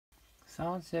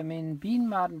Så ser min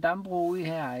Binenmaden dambrug ud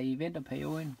her i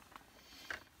vinterperioden.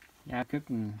 Jeg har købt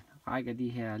en række af de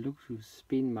her luksus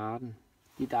Binenmaden.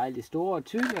 De er dejligt store og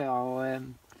tykke, og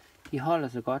de holder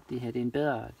så godt. De her. Det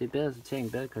er bedre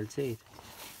sortering, bedre kvalitet.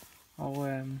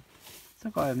 Og så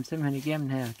går jeg dem simpelthen igennem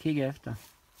her og kigger efter.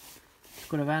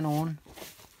 Skulle der være nogen,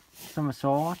 som er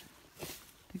sort?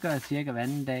 Det gør jeg cirka hver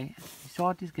anden dag. De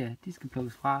sorte, de skal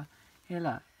plukkes fra.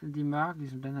 Eller de er mørke,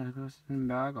 ligesom den her. Den er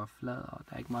mørk og flad, og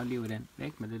der er ikke meget liv i den.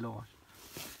 Væk med det lort.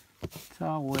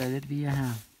 Så ruller jeg lidt via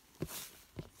her.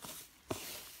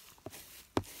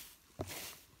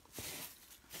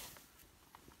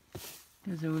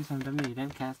 Det ser ud som dem i den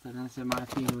kasse, den ser meget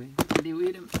fin ud. Der liv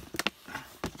i dem.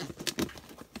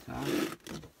 Så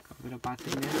kommer vi da bare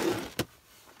til næste.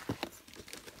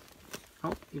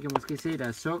 I kan måske se, der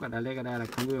er sukker, der ligger der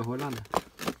kommer ud af hullerne.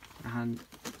 Jeg har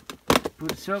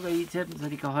puttet sukker i til dem, så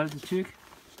de kan holde sig tyk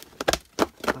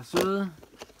og søde,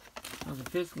 og så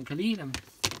fisken kan lide dem.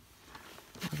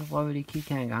 Og så prøver vi lige at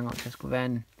kigge her en gang, om der skulle være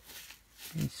en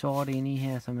sort en i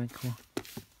her, som man kunne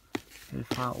vælge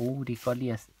fra. De kan godt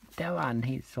lide at... Der var en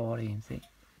helt sort en, se.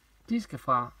 De skal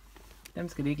fra. Dem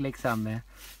skal de ikke lægge sammen med.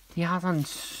 De har sådan en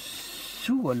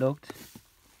sur lugt.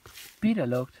 Bitter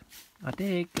lugt. Og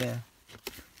det er ikke...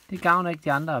 Det gavner ikke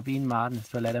de andre Binenmaden,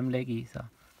 så lad dem ligge i. Så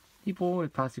de bruger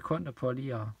et par sekunder på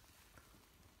lige at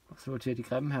sortere de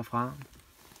grimme herfra.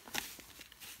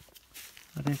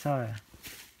 Og det er så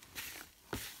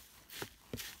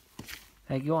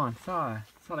er gjort, så er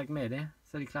der ikke mere af det.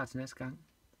 Så er de klar til næste gang.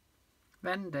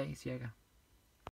 Hver anden dag cirka.